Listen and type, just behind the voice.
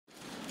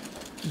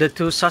The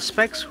two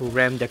suspects, who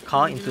rammed their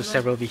car into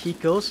several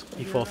vehicles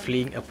before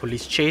fleeing a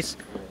police chase,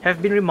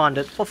 have been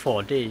remanded for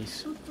 4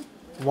 days.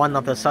 One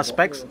of the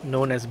suspects,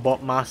 known as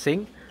Bob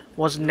Marsing,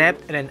 was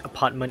nabbed at an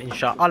apartment in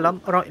Shah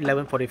Alam around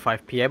 11:45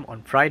 p.m.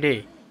 on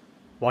Friday,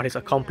 while his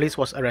accomplice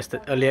was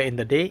arrested earlier in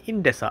the day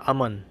in Desa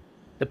Aman.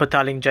 The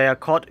Petaling Jaya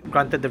court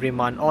granted the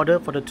remand order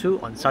for the two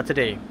on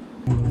Saturday.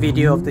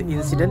 Video of the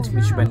incident,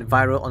 which went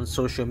viral on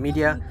social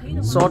media,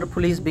 saw the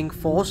police being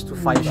forced to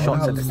fire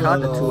shots at the car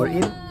the two were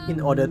in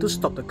order to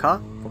stop the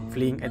car from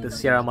fleeing at the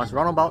Sierra Mas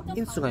roundabout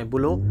in Sungai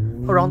Buloh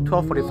around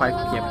 12:45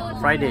 p.m. on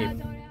Friday.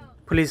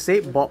 Police say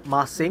Bob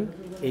Marsing,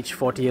 aged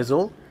 40 years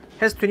old,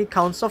 has 20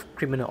 counts of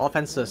criminal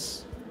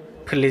offences.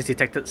 Police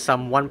detected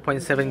some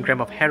 1.7 gram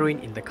of heroin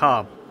in the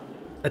car.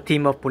 A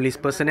team of police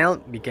personnel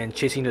began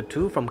chasing the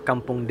two from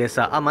Kampung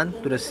Desa Aman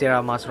to the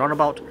Sierra Mas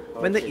roundabout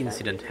when the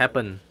incident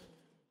happened.